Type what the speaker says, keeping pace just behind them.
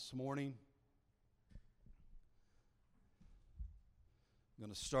this morning. I'm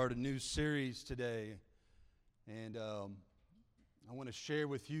going to start a new series today, and I want to share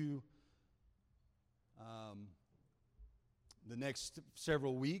with you the next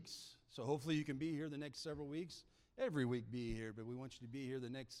several weeks. So hopefully you can be here the next several weeks. Every week be here, but we want you to be here the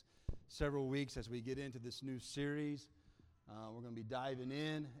next several weeks as we get into this new series. We're going to be diving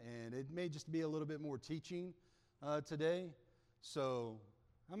in, and it may just be a little bit more teaching today. So,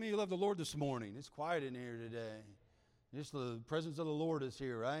 how many of you love the Lord this morning? It's quiet in here today. Just the presence of the Lord is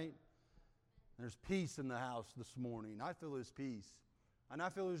here, right? There's peace in the house this morning. I feel His peace, and I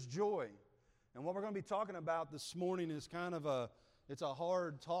feel His joy. And what we're going to be talking about this morning is it's a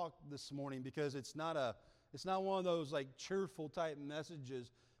hard talk this morning because it's not one of those like cheerful type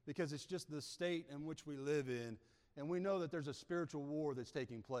messages, because it's just the state in which we live in, and we know that there's a spiritual war that's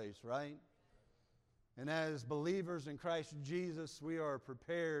taking place, right? And as believers in Christ Jesus, we are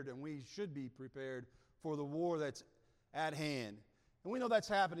prepared, and we should be prepared for the war that's at hand. And we know that's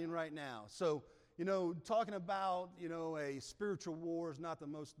happening right now. So, talking about, a spiritual war is not the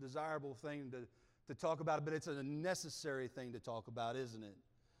most desirable thing to talk about, but it's a necessary thing to talk about, isn't it?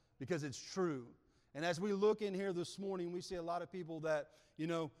 Because it's true. And as we look in here this morning, we see a lot of people that,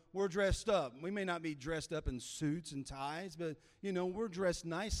 we're dressed up. We may not be dressed up in suits and ties, but, we're dressed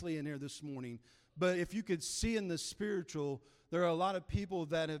nicely in here this morning. But if you could see in the spiritual, there are a lot of people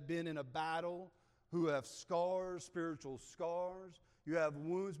that have been in a battle, who have scars, spiritual scars. You have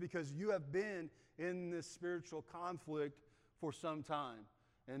wounds because you have been in this spiritual conflict for some time.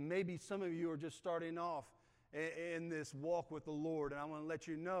 And maybe some of you are just starting off in this walk with the Lord. And I want to let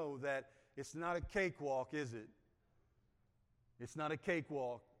you know that it's not a cakewalk, is it? It's not a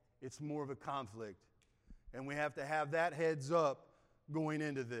cakewalk. It's more of a conflict. And we have to have that heads up going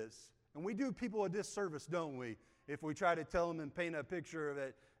into this. And we do people a disservice, don't we? If we try to tell them and paint a picture of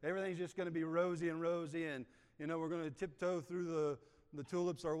it, everything's just going to be rosy and we're going to tiptoe through the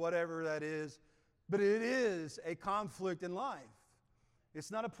tulips or whatever that is. But it is a conflict in life.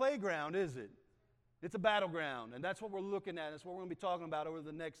 It's not a playground, is it? It's a battleground, and that's what we're looking at. That's what we're going to be talking about over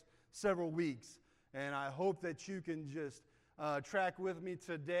the next several weeks. And I hope that you can just track with me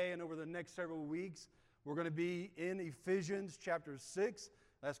today and over the next several weeks. We're going to be in Ephesians chapter 6.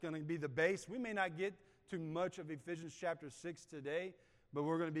 That's going to be the base. We may not get too much of Ephesians chapter 6 today, but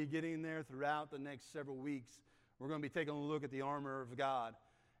we're going to be getting there throughout the next several weeks. We're going to be taking a look at the armor of God,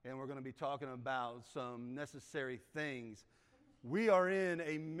 and we're going to be talking about some necessary things. We are in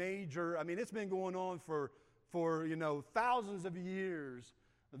a major, it's been going on for thousands of years,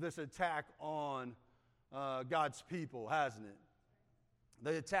 this attack on God's people, hasn't it?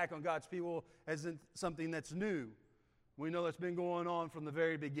 The attack on God's people isn't something that's new. We know that's been going on from the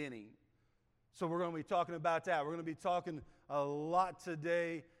very beginning. So we're going to be talking about that. We're going to be talking a lot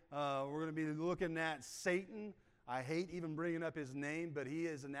today. We're going to be looking at Satan. I hate even bringing up his name, but he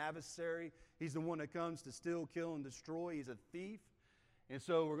is an adversary. He's the one that comes to steal, kill, and destroy. He's a thief. And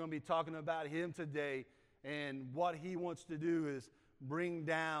so we're going to be talking about him today. And what he wants to do is bring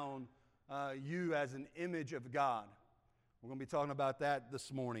down you as an image of God. We're going to be talking about that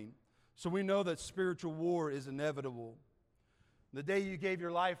this morning. So we know that spiritual war is inevitable. The day you gave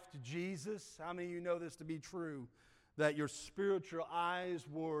your life to Jesus, how many of you know this to be true? That your spiritual eyes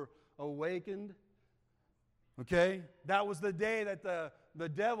were awakened. Okay? That was the day that the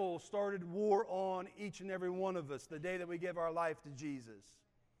devil started war on each and every one of us, the day that we give our life to Jesus.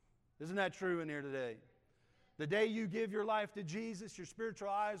 Isn't that true in here today? The day you give your life to Jesus, your spiritual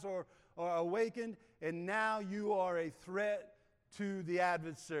eyes are awakened, and now you are a threat to the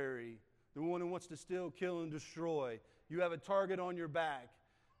adversary, the one who wants to steal, kill, and destroy. You have a target on your back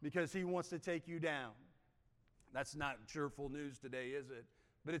because he wants to take you down. That's not cheerful news today, is it?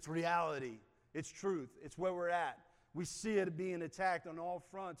 But it's reality. It's truth. It's where we're at. We see it being attacked on all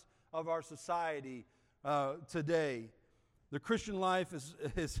fronts of our society today. The Christian life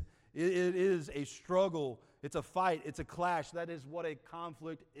is a struggle. It's a fight. It's a clash. That is what a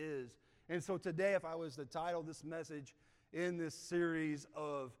conflict is. And so today, if I was to title this message in this series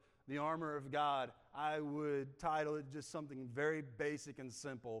of the armor of God, I would title it just something very basic and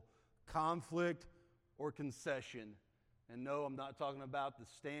simple: conflict or concession. And no, I'm not talking about the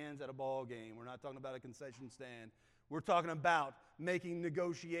stands at a ball game. We're not talking about a concession stand. We're talking about making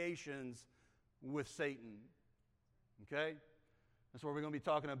negotiations with Satan. Okay? That's what we're going to be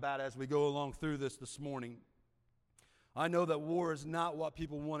talking about as we go along through this morning. I know that war is not what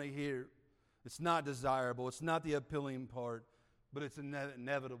people want to hear. It's not desirable. It's not the appealing part, but it's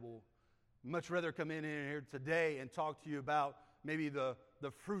inevitable. Much rather come in here today and talk to you about maybe the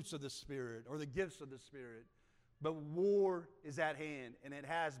fruits of the Spirit or the gifts of the Spirit. But war is at hand, and it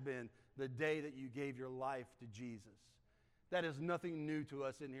has been the day that you gave your life to Jesus. That is nothing new to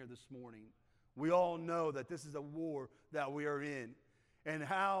us in here this morning. We all know that this is a war that we are in. And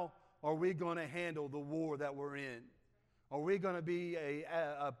how are we going to handle the war that we're in? Are we going to be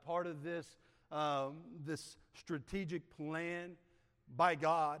a part of this, this strategic plan by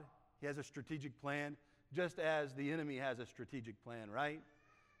God? He has a strategic plan, just as the enemy has a strategic plan, right?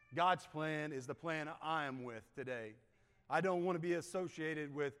 God's plan is the plan I am with today. I don't want to be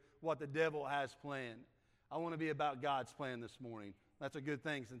associated with what the devil has planned. I want to be about God's plan this morning. That's a good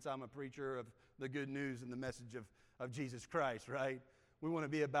thing since I'm a preacher of the good news and the message of Jesus Christ, right? We want to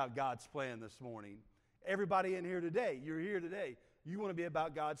be about God's plan this morning. Everybody in here today, you're here today. You want to be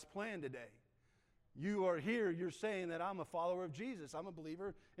about God's plan today. You are here, you're saying that I'm a follower of Jesus. I'm a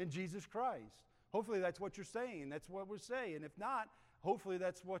believer in Jesus Christ. Hopefully that's what you're saying. That's what we're saying. If not, hopefully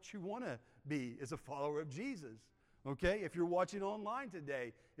that's what you want to be, is a follower of Jesus. Okay? If you're watching online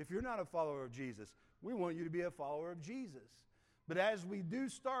today, if you're not a follower of Jesus, we want you to be a follower of Jesus. But as we do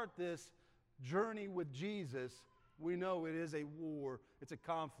start this journey with Jesus, we know it is a war. It's a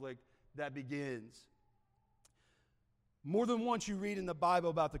conflict that begins. More than once you read in the Bible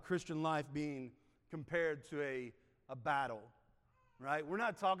about the Christian life being compared to a battle, right? We're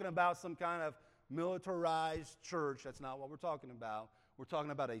not talking about some kind of militarized church. That's not what we're talking about. We're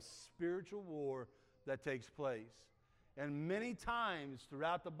talking about a spiritual war that takes place. And many times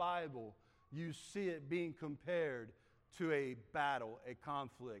throughout the Bible, you see it being compared to a battle, a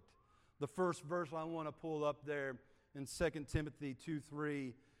conflict. The first verse I want to pull up there in 2 Timothy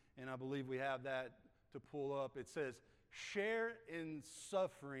 2:3, and I believe we have that to pull up. It says, "Share in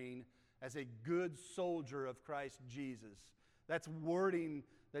suffering as a good soldier of Christ Jesus." That's wording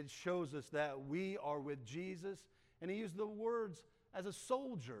that shows us that we are with Jesus. And he used the words as a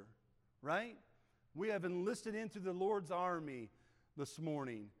soldier, right? We have enlisted into the Lord's army this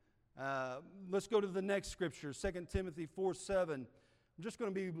morning. Let's go to the next scripture, 2 Timothy 4:7. I'm just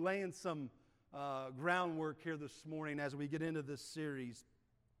going to be laying some groundwork here this morning as we get into this series.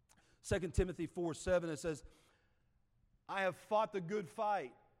 2 Timothy 4:7, it says, "I have fought the good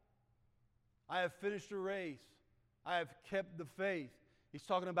fight. I have finished the race. I have kept the faith." He's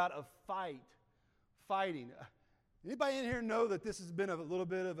talking about a fight, fighting. Anybody in here know that this has been a little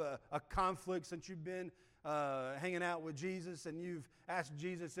bit of a conflict since you've been hanging out with Jesus and you've asked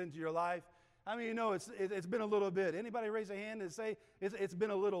Jesus into your life? I mean, you know, it's been a little bit. Anybody raise a hand and say it's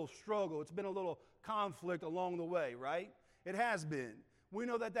been a little struggle. It's been a little conflict along the way, right? It has been. We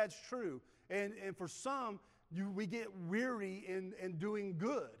know that that's true. And for some, we get weary in doing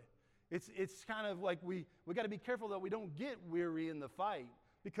good. It's kind of like we got to be careful that we don't get weary in the fight,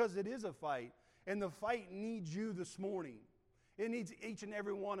 because it is a fight. And the fight needs you this morning. It needs each and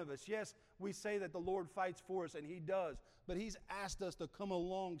every one of us. Yes, we say that the Lord fights for us, and He does. But He's asked us to come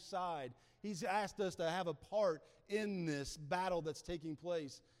alongside. He's asked us to have a part in this battle that's taking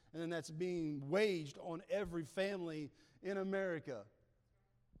place, and that's being waged on every family in America.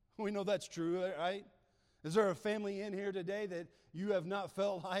 We know that's true, right? Is there a family in here today that you have not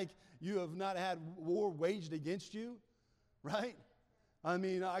felt like you have not had war waged against you? Right? I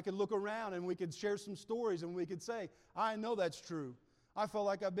mean, I could look around and we could share some stories and we could say, I know that's true. I felt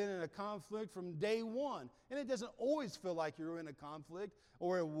like I've been in a conflict from day one. And it doesn't always feel like you're in a conflict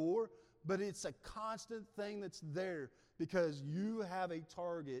or a war, but it's a constant thing that's there because you have a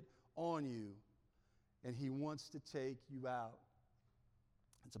target on you and He wants to take you out.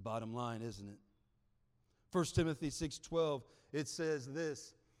 It's a bottom line, isn't it? 1 Timothy 6:12, it says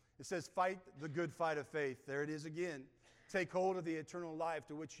this. It says, "Fight the good fight of faith." There it is again. "Take hold of the eternal life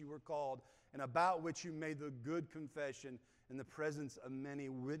to which you were called, and about which you made the good confession in the presence of many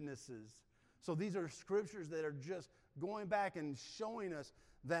witnesses." So these are scriptures that are just going back and showing us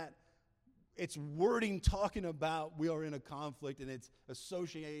that it's wording talking about we are in a conflict, and it's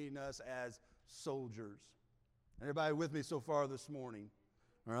associating us as soldiers. Everybody with me so far this morning?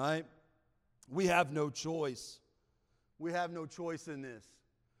 All right? We have no choice. We have no choice in this.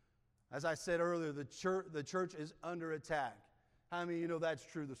 As I said earlier, the church is under attack. How many of you know that's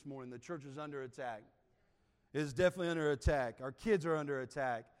true this morning? The church is under attack. It is definitely under attack. Our kids are under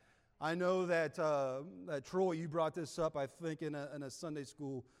attack. I know that Troy, you brought this up, I think, in a Sunday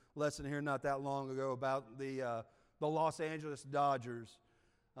school lesson here not that long ago about the Los Angeles Dodgers.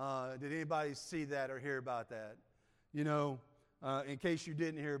 Did anybody see that or hear about that? You know, in case you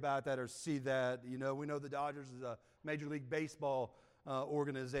didn't hear about that or see that, you know, we know the Dodgers is a Major League Baseball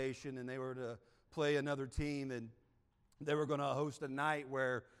organization, and they were to play another team, and they were going to host a night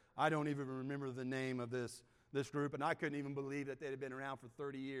where I don't even remember the name of this group, and I couldn't even believe that they had been around for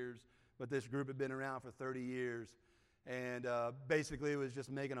 30 years. but this group had been around for 30 years. And basically it was just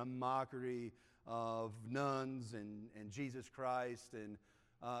making a mockery of nuns and Jesus Christ. And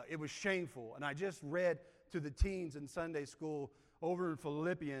it was shameful. And I just read to the teens in Sunday school over in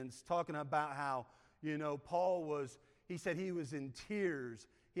Philippians talking about how, Paul he said he was in tears.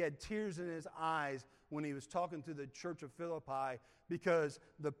 He had tears in his eyes when he was talking to the church of Philippi because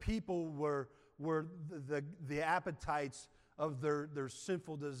the people were the appetites of their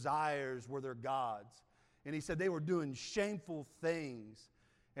sinful desires were their gods. And he said they were doing shameful things.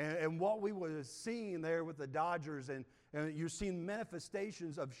 And what we were seeing there with the Dodgers, and you're seeing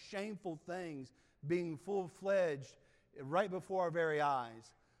manifestations of shameful things being full-fledged right before our very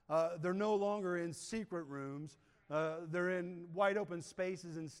eyes. They're no longer in secret rooms. They're in wide open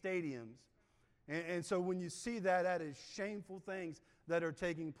spaces and stadiums. And so when you see that is shameful things that are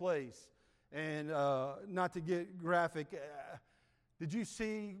taking place. And not to get graphic, did you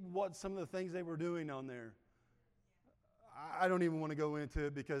see what some of the things they were doing on there? I don't even want to go into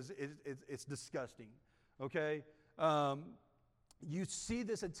it because it's disgusting, okay? You see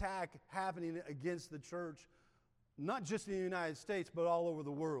this attack happening against the church, not just in the United States, but all over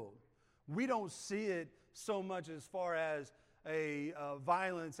the world. We don't see it so much as far as a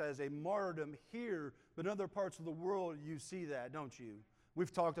violence, as a martyrdom here, but in other parts of the world you see that, don't you?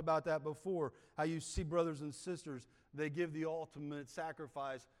 We've talked about that before, how you see brothers and sisters, they give the ultimate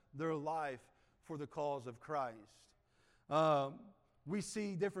sacrifice, their life for the cause of Christ. We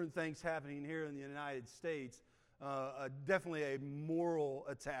see different things happening here in the United States, definitely a moral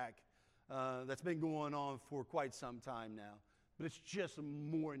attack that's been going on for quite some time now, but it's just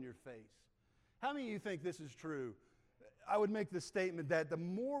more in your face. How many of you think this is true? I would make the statement that the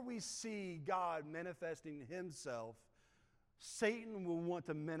more we see God manifesting himself, Satan will want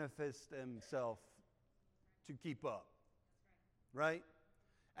to manifest himself to keep up, right?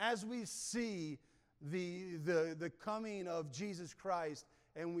 As we see the coming of Jesus Christ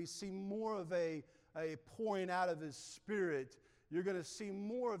and we see more of a pouring out of his Spirit, you're going to see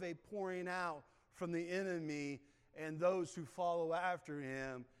more of a pouring out from the enemy and those who follow after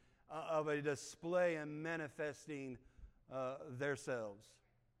him of a display and manifesting themselves.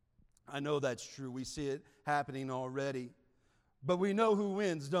 I know that's true. We see it happening already. But we know who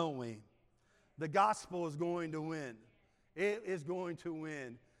wins, don't we? The gospel is going to win. It is going to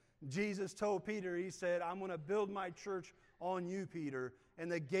win. Jesus told Peter, he said, I'm going to build my church on you, Peter,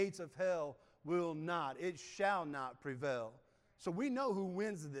 and the gates of hell will not, it shall not prevail. So we know who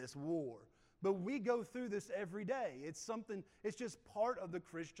wins this war. But we go through this every day. It's just part of the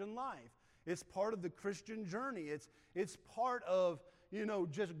Christian life. It's part of the Christian journey. It's part of,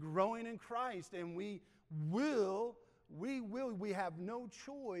 just growing in Christ. And we have no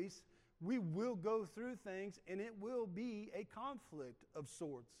choice. We will go through things, and it will be a conflict of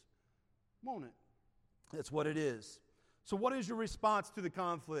sorts. Won't it? That's what it is. So what is your response to the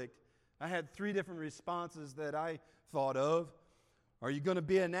conflict? I had 3 different responses that I thought of. Are you going to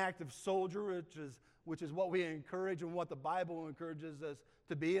be an active soldier, which is what we encourage and what the Bible encourages us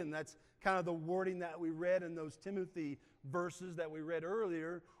to be? And that's kind of the wording that we read in those Timothy verses that we read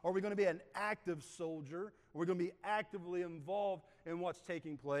earlier. Are we going to be an active soldier? Are we going to be actively involved in what's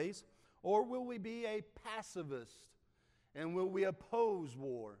taking place? Or will we be a pacifist? And will we oppose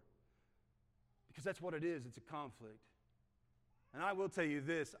war? Because that's what it is. It's a conflict. And I will tell you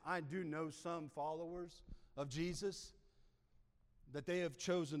this. I do know some followers of Jesus that they have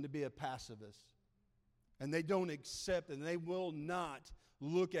chosen to be a pacifist. And they don't accept and they will not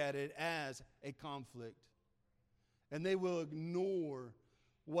look at it as a conflict. And they will ignore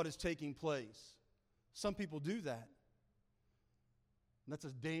what is taking place. Some people do that. And that's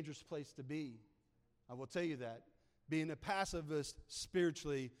a dangerous place to be. I will tell you that. Being a pacifist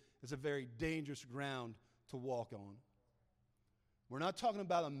spiritually is a very dangerous ground to walk on. We're not talking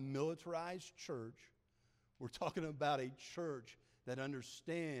about a militarized church. We're talking about a church that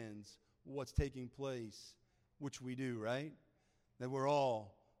understands what's taking place, which we do, right? That we're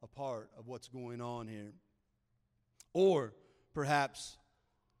all a part of what's going on here. Or perhaps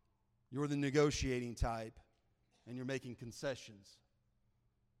you're the negotiating type and you're making concessions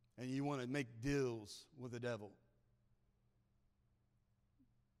and you want to make deals with the devil.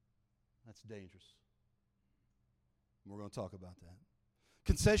 That's dangerous. We're going to talk about that.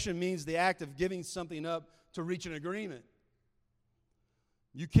 Concession means the act of giving something up to reach an agreement.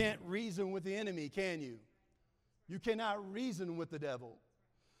 You can't reason with the enemy, can you? You cannot reason with the devil.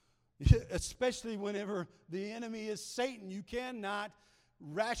 Especially whenever the enemy is Satan. You cannot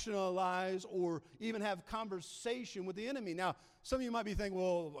rationalize or even have conversation with the enemy. Now, some of you might be thinking,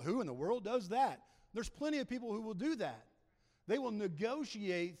 well, who in the world does that? There's plenty of people who will do that. They will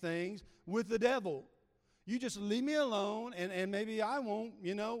negotiate things with the devil. You just leave me alone, and maybe I won't,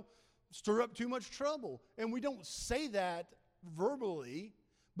 stir up too much trouble. And we don't say that verbally,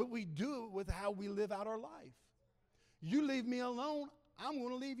 but we do it with how we live out our life. You leave me alone, I'm going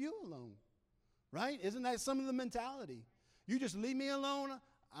to leave you alone. Right? Isn't that some of the mentality? You just leave me alone,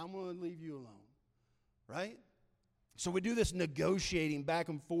 I'm going to leave you alone. Right? So we do this negotiating back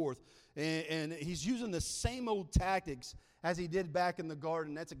and forth. And he's using the same old tactics as he did back in the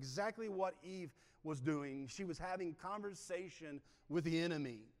garden. That's exactly what Eve was doing. She was having conversation with the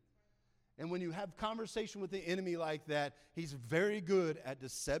enemy. And when you have conversation with the enemy like that, he's very good at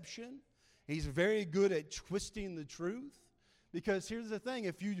deception. He's very good at twisting the truth. Because here's the thing,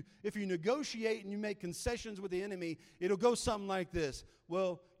 if you negotiate and you make concessions with the enemy, it'll go something like this.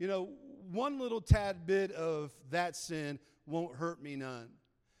 Well, one little tad bit of that sin won't hurt me none.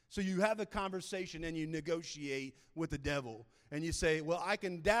 So you have a conversation and you negotiate with the devil. And you say, well, I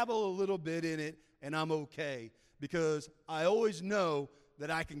can dabble a little bit in it and I'm okay. Because I always know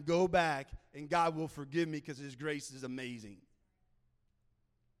that I can go back and God will forgive me because His grace is amazing.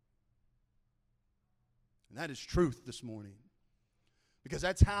 And that is truth this morning. Because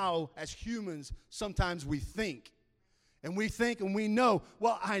that's how, as humans, sometimes we think. And we think and we know,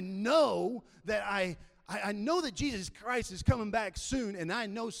 well, I know that I know that Jesus Christ is coming back soon, and I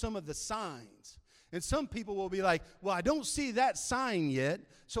know some of the signs. And some people will be like, well, I don't see that sign yet,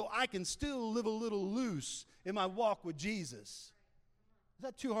 so I can still live a little loose in my walk with Jesus. Is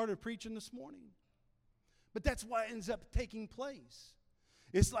that too hard to preach in this morning? But that's what ends up taking place.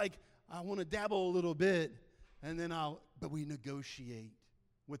 It's like, I want to dabble a little bit, and then but we negotiate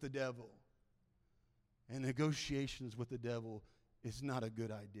with the devil. And negotiations with the devil is not a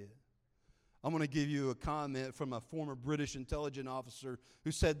good idea. I'm going to give you a comment from a former British intelligence officer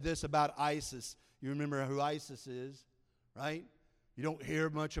who said this about ISIS. You remember who ISIS is, right? You don't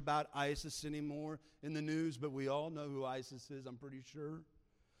hear much about ISIS anymore in the news, but we all know who ISIS is, I'm pretty sure.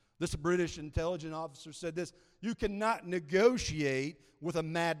 This British intelligence officer said this: you cannot negotiate with a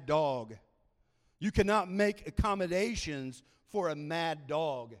mad dog. You cannot make accommodations for a mad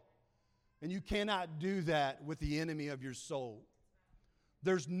dog. And you cannot do that with the enemy of your soul.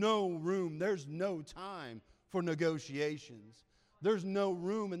 There's no room, there's no time for negotiations. There's no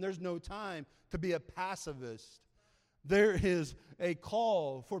room and there's no time to be a pacifist. There is a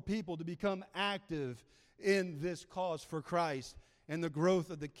call for people to become active in this cause for Christ and the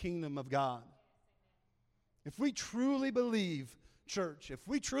growth of the kingdom of God. If we truly believe, church, if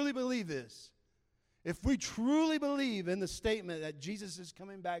we truly believe this, if we truly believe in the statement that Jesus is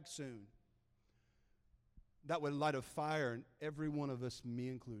coming back soon, that would light a fire in every one of us, me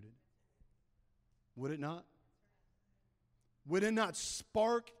included. Would it not? Would it not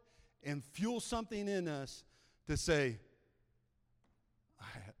spark and fuel something in us to say,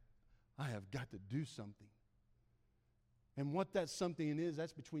 I have got to do something? And what that something is,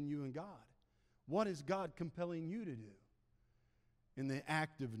 that's between you and God. What is God compelling you to do in the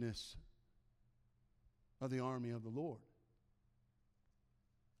activeness of the army of the Lord?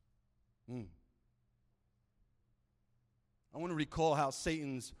 I want to recall how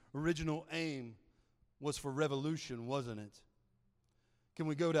Satan's original aim was for revolution, wasn't it? Can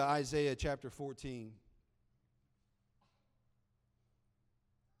we go to Isaiah chapter 14?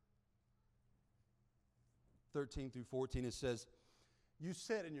 (13 through 14), it says, you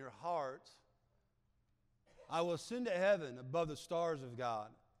said in your heart, I will ascend to heaven above the stars of God,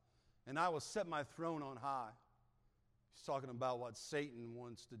 and I will set my throne on high. He's talking about what Satan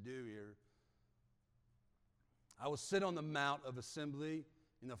wants to do here. I will sit on the mount of assembly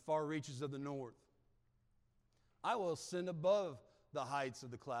in the far reaches of the north. I will ascend above the heights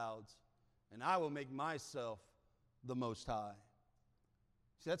of the clouds, and I will make myself the Most High.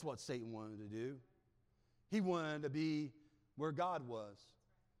 See, that's what Satan wanted to do. He wanted to be where God was.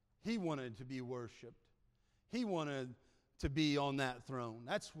 He wanted to be worshiped. He wanted to be on that throne.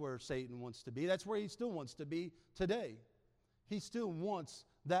 That's where Satan wants to be. That's where he still wants to be today. He still wants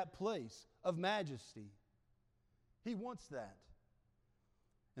that place of majesty. He wants that.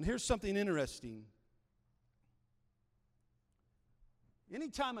 And here's something interesting.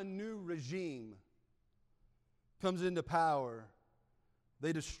 Anytime a new regime comes into power,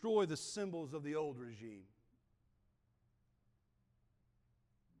 they destroy the symbols of the old regime.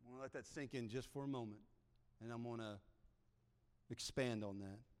 I want to let that sink in just for a moment, and I'm going to expand on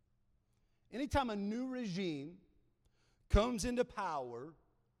that. Anytime a new regime comes into power,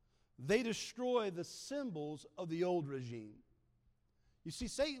 they destroy the symbols of the old regime. You see,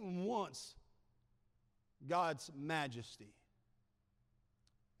 Satan wants God's majesty.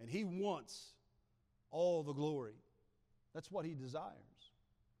 And he wants all the glory. That's what he desires.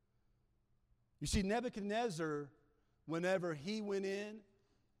 You see, Nebuchadnezzar, whenever he went in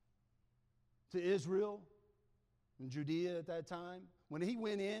to Israel and Judea at that time, when he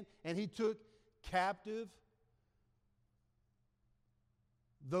went in and he took captive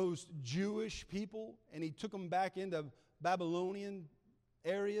those Jewish people and he took them back into Babylonian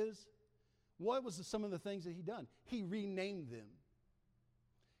areas, what was some of the things that he done? He renamed them.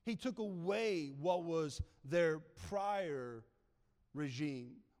 He took away what was their prior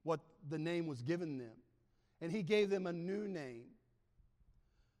regime, what the name was given them, and he gave them a new name.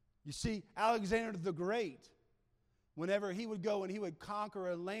 You see, Alexander the Great, whenever he would go and he would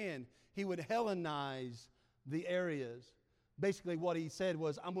conquer a land, he would Hellenize the areas. Basically what he said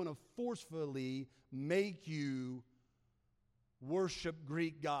was, I'm going to forcefully make you worship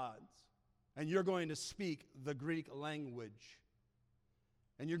Greek gods. And you're going to speak the Greek language.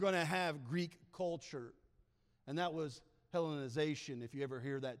 And you're going to have Greek culture. And that was Hellenization, if you ever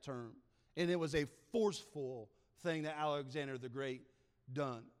hear that term. And it was a forceful thing that Alexander the Great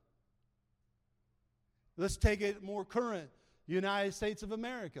done. Let's take it more current. United States of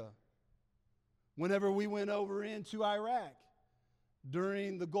America. Whenever we went over into Iraq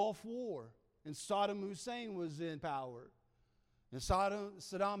during the Gulf War and Saddam Hussein was in power. And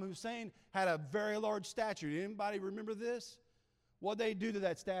Saddam Hussein had a very large statue. Anybody remember this? What did they do to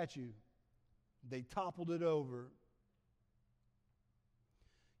that statue? They toppled it over.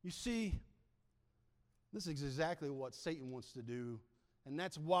 You see, this is exactly what Satan wants to do. And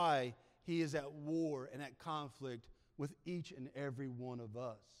that's why he is at war and at conflict with each and every one of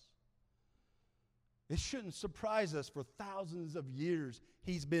us. It shouldn't surprise us. For thousands of years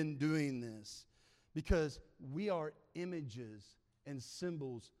he's been doing this, because we are images and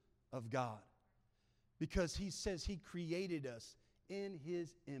symbols of God. Because he says he created us in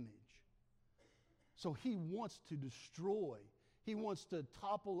his image. So he wants to destroy. He wants to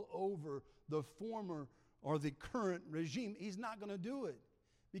topple over the former or the current regime. He's not going to do it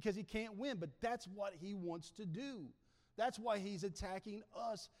because he can't win. But that's what he wants to do. That's why he's attacking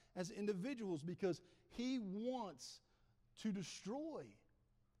us as individuals, because he wants to destroy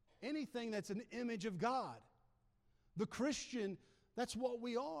anything that's an image of God. The Christian, that's what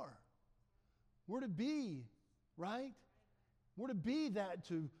we are. We're to be, right? We're to be that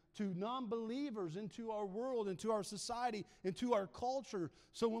to non-believers, into our world, into our society, into our culture.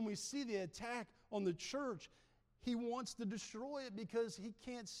 So when we see the attack on the church, he wants to destroy it because he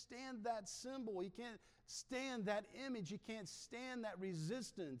can't stand that symbol. He can't stand that image. He can't stand that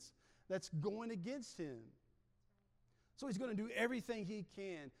resistance that's going against him. So he's going to do everything he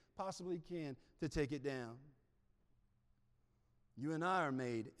can, possibly can, to take it down. You and I are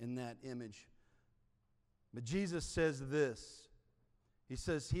made in that image. But Jesus says this. He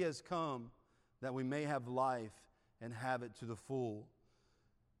says he has come that we may have life and have it to the full.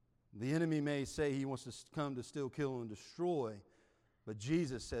 The enemy may say he wants to come to steal, kill, and destroy, but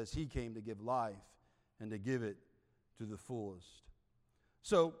Jesus says he came to give life and to give it to the fullest.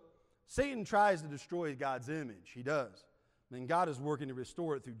 So Satan tries to destroy God's image. He does. And God is working to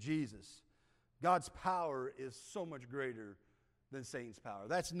restore it through Jesus. God's power is so much greater than Satan's power.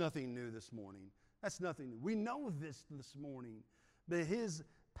 That's nothing new this morning. That's nothing new. We know this morning, but his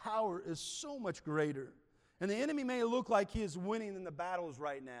power is so much greater. And the enemy may look like he is winning in the battles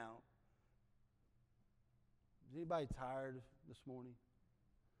right now. Is anybody tired this morning?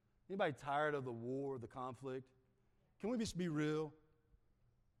 Anybody tired of the war, the conflict? Can we just be real?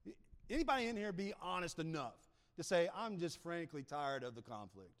 Anybody in here be honest enough to say, I'm just frankly tired of the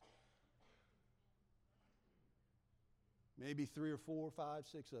conflict? Maybe 3 or 4, 5,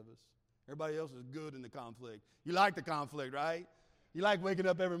 6 of us. Everybody else is good in the conflict. You like the conflict, right? You like waking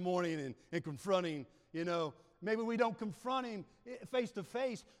up every morning and confronting, Maybe we don't confront him face to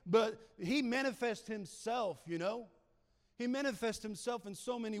face, but he manifests himself, He manifests himself in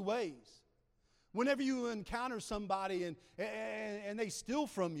so many ways. Whenever you encounter somebody and they steal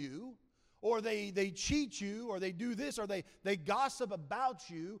from you, or they cheat you, or they do this, or they gossip about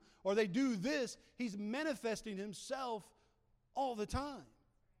you, or they do this, he's manifesting himself all the time.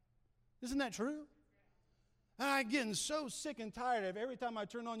 Isn't that true? And I'm getting so sick and tired of every time I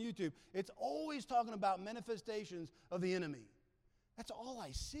turn on YouTube, it's always talking about manifestations of the enemy. That's all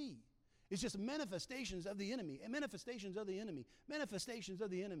I see. It's just manifestations of the enemy, and manifestations of the enemy, manifestations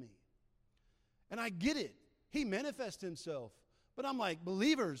of the enemy. And I get it. He manifests himself. But I'm like,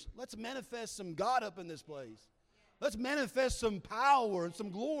 believers, let's manifest some God up in this place. Let's manifest some power and some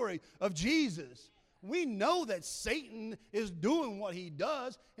glory of Jesus. We know that Satan is doing what he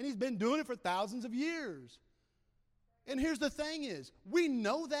does, and he's been doing it for thousands of years. And here's the thing is, we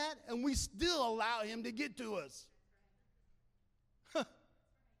know that, and we still allow him to get to us.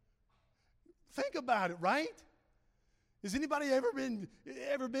 Think about it, right? Has anybody ever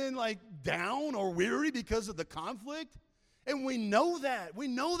been like down or weary because of the conflict? And we know that. We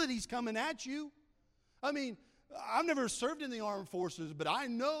know that he's coming at you. I mean, I've never served in the armed forces, but I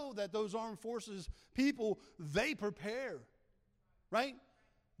know that those armed forces people, they prepare, right?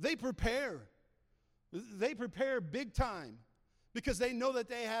 They prepare. They prepare big time because they know that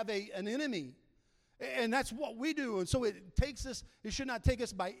they have an enemy. And that's what we do. And so it should not take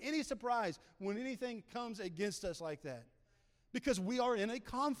us by any surprise when anything comes against us like that. Because we are in a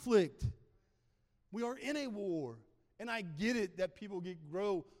conflict. We are in a war. And I get it that people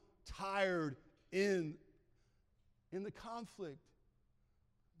grow tired in the conflict.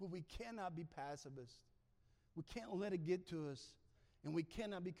 But we cannot be pacifists. We can't let it get to us. And we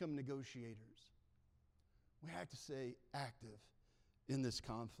cannot become negotiators. We have to stay active in this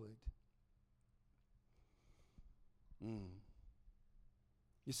conflict.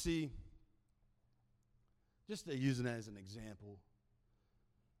 You see, just using that as an example,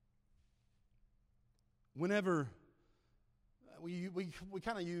 whenever we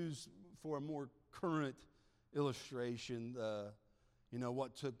kind of use for a more current illustration,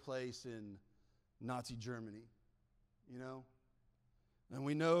 what took place in Nazi Germany, and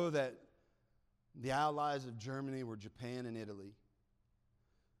we know that the allies of Germany were Japan and Italy,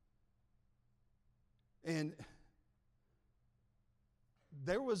 and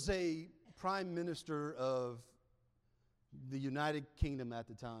there was a prime minister of the United Kingdom at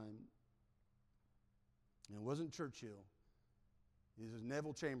the time. And it wasn't Churchill. It was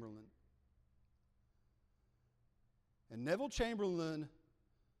Neville Chamberlain. And Neville Chamberlain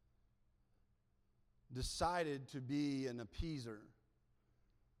decided to be an appeaser.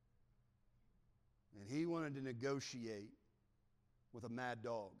 And he wanted to negotiate with a mad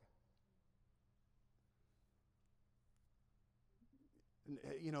dog.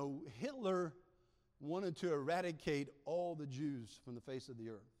 Hitler wanted to eradicate all the Jews from the face of the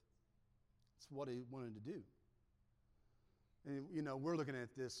earth. That's what he wanted to do. And, we're looking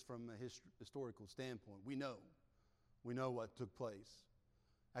at this from a historical standpoint. We know what took place.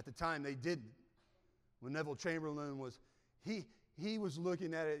 At the time, they didn't. When Neville Chamberlain was, he was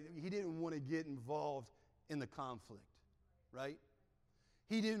looking at it, he didn't want to get involved in the conflict, right?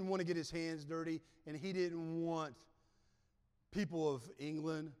 He didn't want to get his hands dirty, and he didn't want people of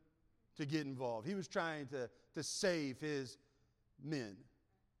England to get involved. He was trying to save his men,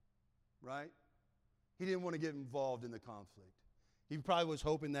 right? He didn't want to get involved in the conflict. He probably was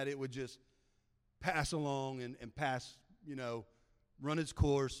hoping that it would just pass along and pass, run its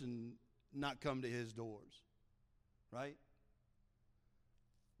course and not come to his doors, right?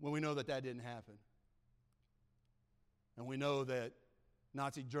 Well, we know that didn't happen. And we know that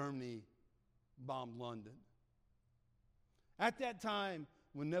Nazi Germany bombed London. At that time,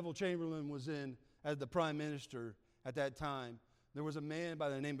 when Neville Chamberlain was in as the prime minister at that time, there was a man by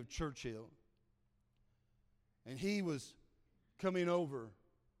the name of Churchill. And he was coming over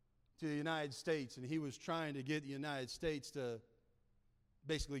to the United States, and he was trying to get the United States to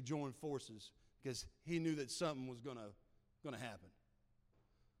basically join forces because he knew that something was going to happen.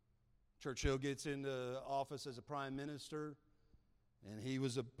 Churchill gets into office as a prime minister, and he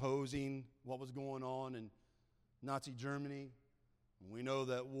was opposing what was going on in Nazi Germany. We know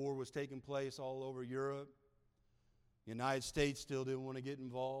that war was taking place all over Europe. The United States still didn't want to get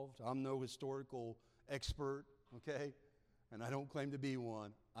involved. I'm no historical expert, okay? And I don't claim to be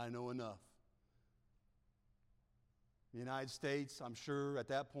one. I know enough. The United States, I'm sure at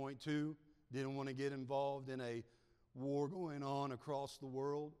that point too, didn't want to get involved in a war going on across the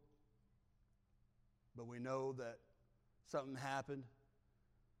world. But we know that something happened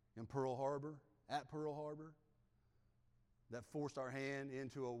in Pearl Harbor, at Pearl Harbor, that forced our hand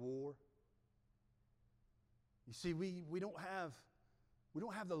into a war. You see, we don't have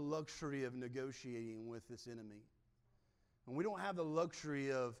the luxury of negotiating with this enemy. And we don't have the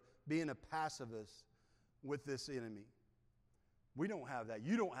luxury of being a pacifist with this enemy. We don't have that.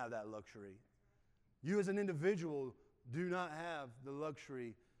 You don't have that luxury. You as an individual do not have the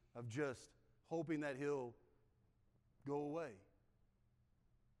luxury of just hoping that he'll go away.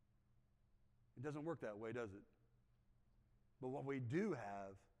 It doesn't work that way, does it? But what we do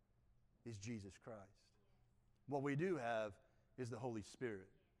have is Jesus Christ. What we do have is the Holy Spirit.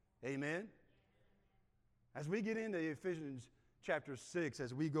 Amen? As we get into Ephesians chapter 6,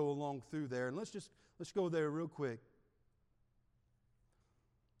 as we go along through there, and let's go there real quick.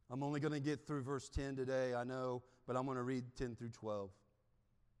 I'm only going to get through verse 10 today, I know, but I'm going to read 10 through 12.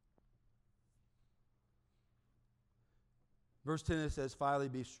 Verse 10, it says, "Finally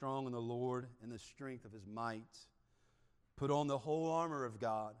be strong in the Lord and the strength of his might. Put on the whole armor of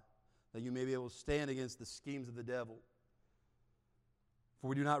God, that you may be able to stand against the schemes of the devil. For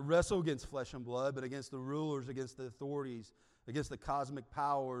we do not wrestle against flesh and blood, but against the rulers, against the authorities, against the cosmic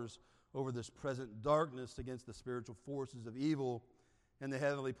powers over this present darkness, against the spiritual forces of evil in the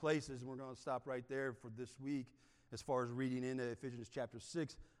heavenly places. And we're going to stop right there for this week as far as reading into Ephesians chapter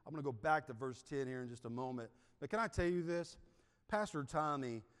 6. I'm going to go back to verse 10 here in just a moment. But can I tell you this? Pastor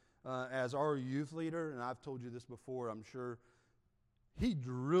Tommy, as our youth leader, and I've told you this before, I'm sure, he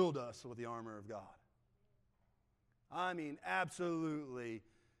drilled us with the armor of God. I mean, absolutely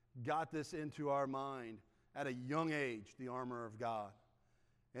got this into our mind at a young age, the armor of God.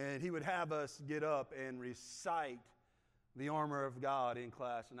 And he would have us get up and recite the armor of God in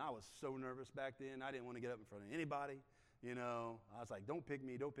class. And I was so nervous back then. I didn't want to get up in front of anybody. You know, I was like, don't pick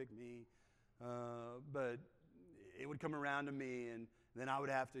me, don't pick me. But it would come around to me, and then I would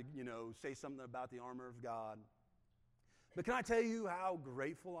have to, say something about the armor of God. But can I tell you how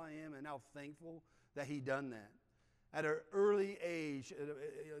grateful I am and how thankful that he done that? At an early age,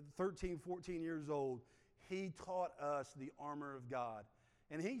 13, 14 years old, he taught us the armor of God.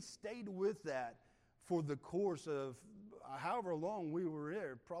 And he stayed with that for the course of however long we were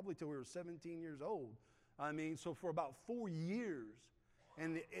there, probably till we were 17 years old. I mean, so for about 4 years.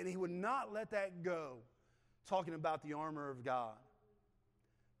 And he would not let that go, talking about the armor of God.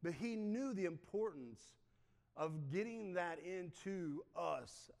 But he knew the importance of getting that into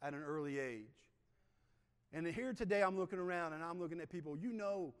us at an early age. And here today I'm looking around and I'm looking at people, you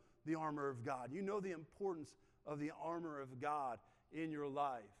know the armor of God. You know the importance of the armor of God in your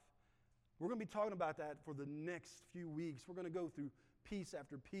life. We're going to be talking about that for the next few weeks. We're going to go through piece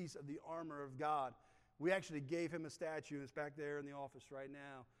after piece of the armor of God. We actually gave him a statue. It's back there in the office right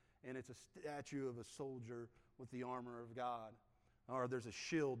now. And it's a statue of a soldier with the armor of God. Or there's a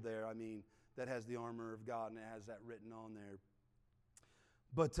shield there, that has the armor of God, and it has that written on there.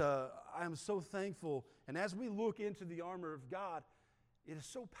 But I am so thankful. And as we look into the armor of God, it is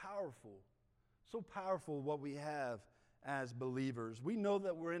so powerful what we have as believers. We know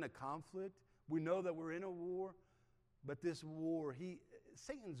that we're in a conflict. We know that we're in a war. But this war,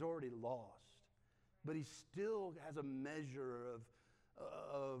 Satan's already lost. But he still has a measure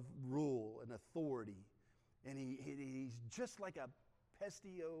of rule and authority. And he's just like a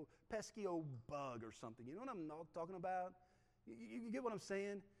pesky old bug or something. You know what I'm talking about? You get what I'm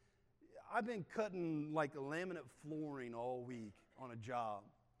saying? I've been cutting like laminate flooring all week on a job,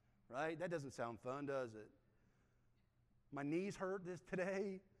 right? That doesn't sound fun, does it? My knees hurt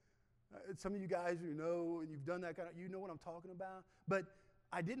today. Some of you guys who know, and you've done that you know what I'm talking about. But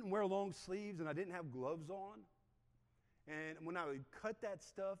I didn't wear long sleeves and I didn't have gloves on. And when I would cut that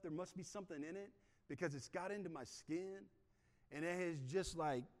stuff, there must be something in it because it's got into my skin. And it has just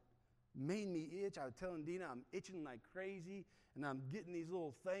like made me itch. I was telling Dina I'm itching like crazy. And I'm getting these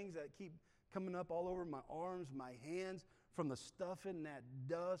little things that keep coming up all over my arms, my hands, from the stuff in that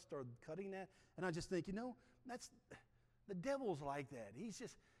dust or cutting that. And I just think, that's the devil's like that. He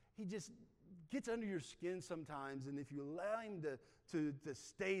just gets under your skin sometimes. And if you allow him to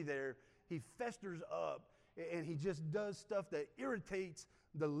stay there, he festers up. And he just does stuff that irritates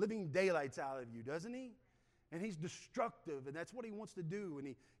the living daylights out of you, doesn't he? And he's destructive, and that's what he wants to do.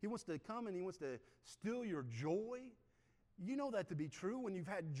 And he wants to come and he wants to steal your joy. You know that to be true. When you've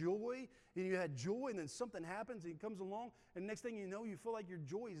had joy, and then something happens, and he comes along, and next thing you know, you feel like your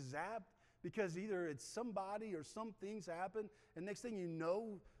joy is zapped because either it's somebody or some things happen, and next thing you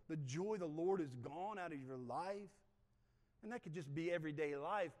know, the joy of the Lord is gone out of your life. And that could just be everyday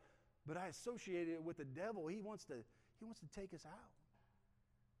life, but I associate it with the devil. He wants to take us out.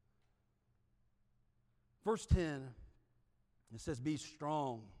 Verse 10, it says, be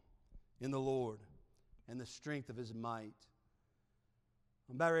strong in the Lord and the strength of his might.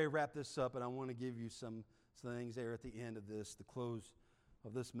 I'm about ready to wrap this up, and I want to give you some things there at the end of this, the close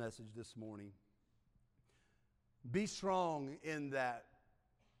of this message this morning. Be strong in that,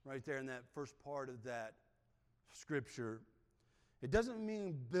 right there in that first part of that scripture. It doesn't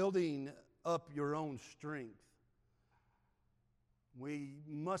mean building up your own strength. We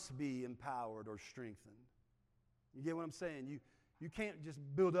must be empowered or strengthened. You get what I'm saying? You can't just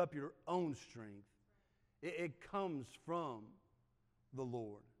build up your own strength. It comes from the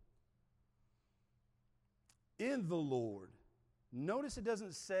Lord. In the Lord. Notice it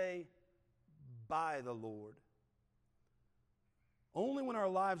doesn't say by the Lord. Only when our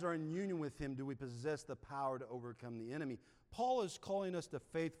lives are in union with him do we possess the power to overcome the enemy. Paul is calling us to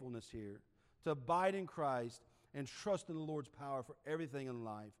faithfulness here, to abide in Christ and trust in the Lord's power for everything in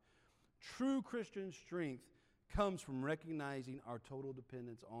life. True Christian strength comes from recognizing our total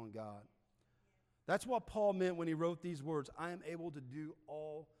dependence on God. That's what Paul meant when he wrote these words, I am able to do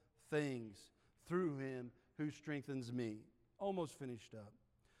all things through him who strengthens me. Almost finished up.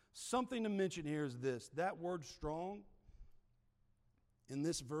 Something to mention here is this. That word strong in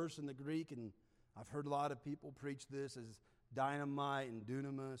this verse in the Greek, and I've heard a lot of people preach this as dynamite and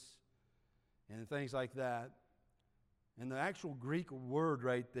dunamis and things like that. And the actual Greek word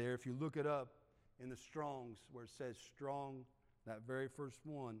right there, if you look it up in the Strong's where it says strong, that very first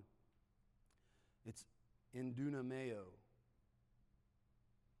one, it's endunameo.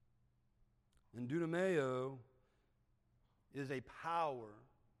 Endunameo is a power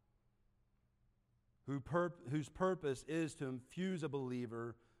whose purpose is to infuse a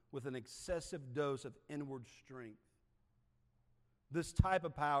believer with an excessive dose of inward strength. This type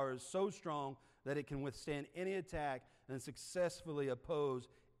of power is so strong that it can withstand any attack and successfully oppose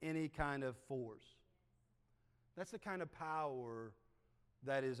any kind of force. That's the kind of power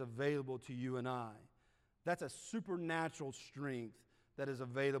that is available to you and I. That's a supernatural strength that is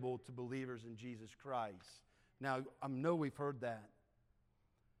available to believers in Jesus Christ. Now, I know we've heard that.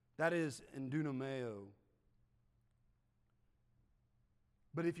 That is endunameo.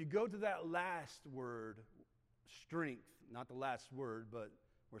 But if you go to that last word, strength, not the last word, but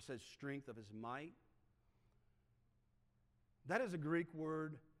where it says strength of his might, that is a Greek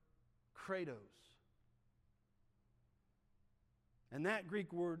word, kratos. And that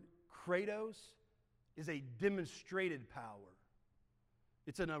Greek word, kratos, is a demonstrated power.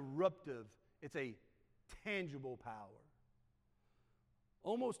 It's an eruptive, it's a tangible power.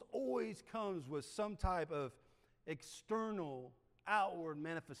 Almost always comes with some type of external, outward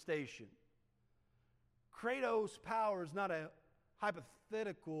manifestation. Kratos power is not a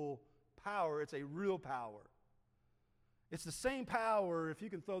hypothetical power, it's a real power. It's the same power, if you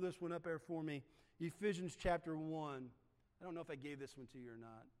can throw this one up there for me, Ephesians chapter 1. I don't know if I gave this one to you or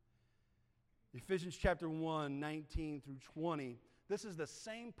not. Ephesians chapter 1, 19 through 20. This is the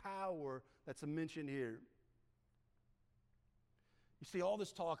same power that's mentioned here. You see all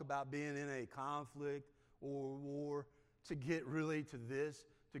this talk about being in a conflict or war to get really to this,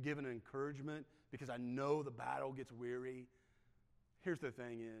 to give an encouragement, because I know the battle gets weary. Here's the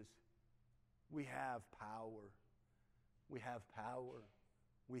thing is, we have power. We have power.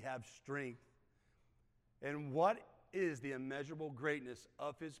 We have strength. And what is the immeasurable greatness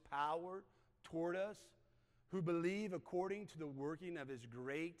of his power toward us who believe according to the working of his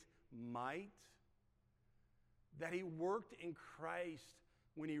great might? That he worked in Christ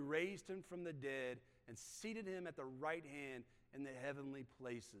when he raised him from the dead and seated him at the right hand in the heavenly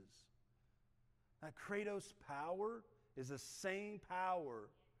places. That Kratos power is the same power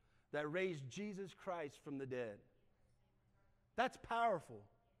that raised Jesus Christ from the dead. That's powerful.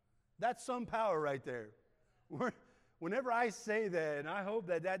 That's some power right there. Whenever I say that, and I hope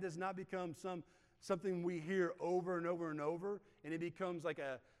that that does not become something we hear over and over and over, and it becomes like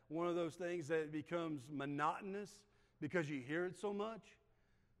one of those things that becomes monotonous because you hear it so much.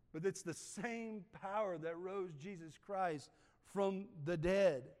 But it's the same power that rose Jesus Christ from the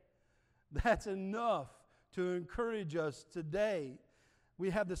dead. That's enough to encourage us today. We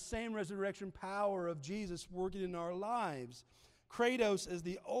have the same resurrection power of Jesus working in our lives. Kratos is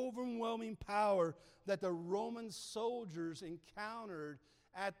the overwhelming power that the Roman soldiers encountered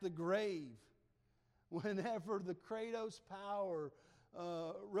at the grave. Whenever the Kratos power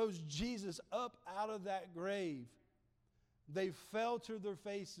rose Jesus up out of that grave, they fell to their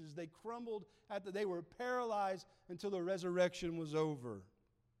faces. They crumbled they were paralyzed until the resurrection was over.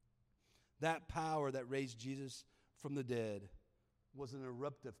 That power that raised Jesus from the dead was an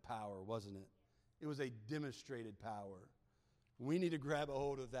eruptive power, wasn't it? It was a demonstrated power. We need to grab a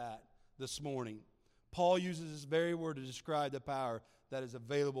hold of that this morning. Paul uses this very word to describe the power that is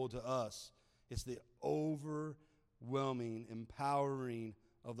available to us. It's the overwhelming, empowering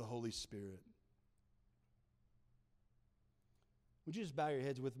of the Holy Spirit. Would you just bow your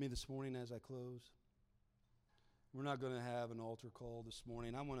heads with me this morning as I close? We're not going to have an altar call this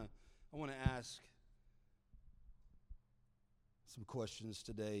morning. I want to ask some questions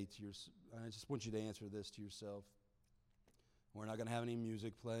today I just want you to answer this to yourself. We're not going to have any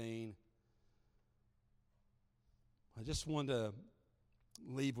music playing. I just want to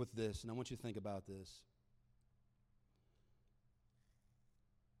leave with this, and I want you to think about this.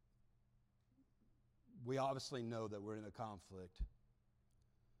 We obviously know that we're in a conflict.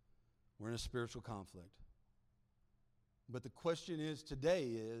 We're in a spiritual conflict. But the question today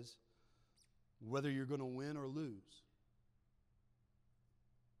is whether you're going to win or lose.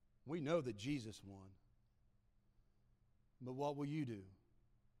 We know that Jesus won. But what will you do?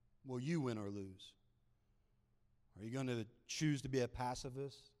 Will you win or lose? Are you going to choose to be a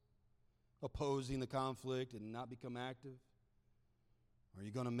pacifist, opposing the conflict and not become active? Are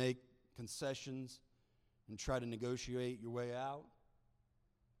you going to make concessions and try to negotiate your way out?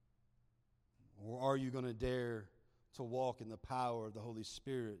 Or are you going to dare to walk in the power of the Holy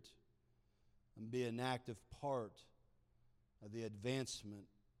Spirit and be an active part of the advancement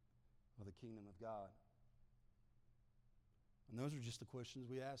of the kingdom of God? And those are just the questions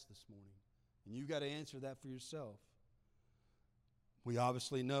we asked this morning. And you've got to answer that for yourself. We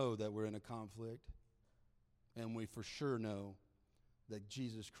obviously know that we're in a conflict, and we for sure know that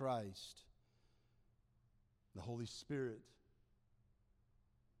Jesus Christ, the Holy Spirit,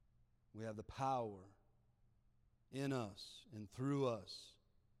 we have the power in us and through us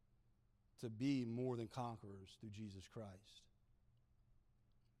to be more than conquerors through Jesus Christ.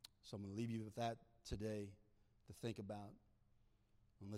 So I'm going to leave you with that today to think about.